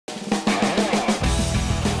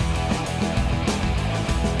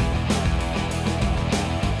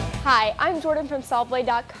Hi, I'm Jordan from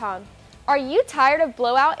Sawblade.com. Are you tired of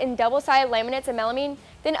blowout in double-sided laminates and melamine?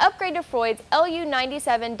 Then upgrade to Freud's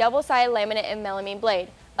LU97 double-sided laminate and melamine blade,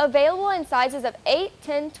 available in sizes of 8,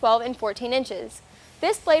 10, 12, and 14 inches.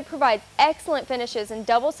 This blade provides excellent finishes in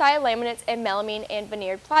double-sided laminates and melamine and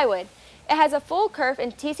veneered plywood. It has a full kerf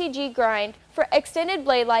and TCG grind for extended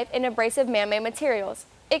blade life in abrasive man-made materials.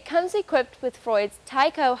 It comes equipped with Freud's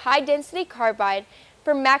TiCo high-density carbide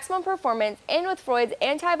for maximum performance and with Freud's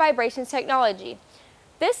anti-vibrations technology.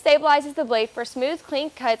 This stabilizes the blade for smooth, clean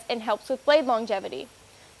cuts and helps with blade longevity.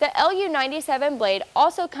 The LU97 blade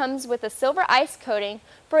also comes with a silver ice coating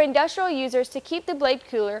for industrial users to keep the blade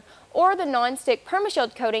cooler, or the non-stick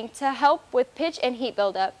perma-shield coating to help with pitch and heat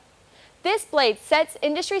buildup. This blade sets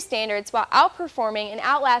industry standards while outperforming and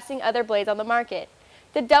outlasting other blades on the market.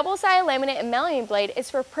 The double-sided laminate and melamine blade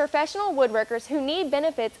is for professional woodworkers who need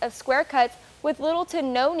benefits of square cuts with little to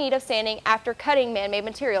no need of sanding after cutting man-made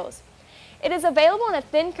materials. It is available in a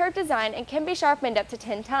thin curved design and can be sharpened up to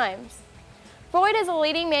 10 times. Freud is a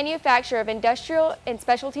leading manufacturer of industrial and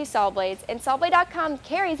specialty saw blades, and Sawblade.com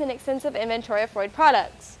carries an extensive inventory of Freud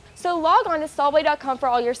products. So log on to Sawblade.com for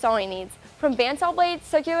all your sawing needs, from bandsaw blades,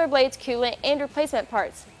 circular blades, coolant, and replacement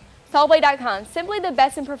parts. Sawblade.com, simply the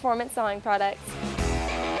best in performance sawing products.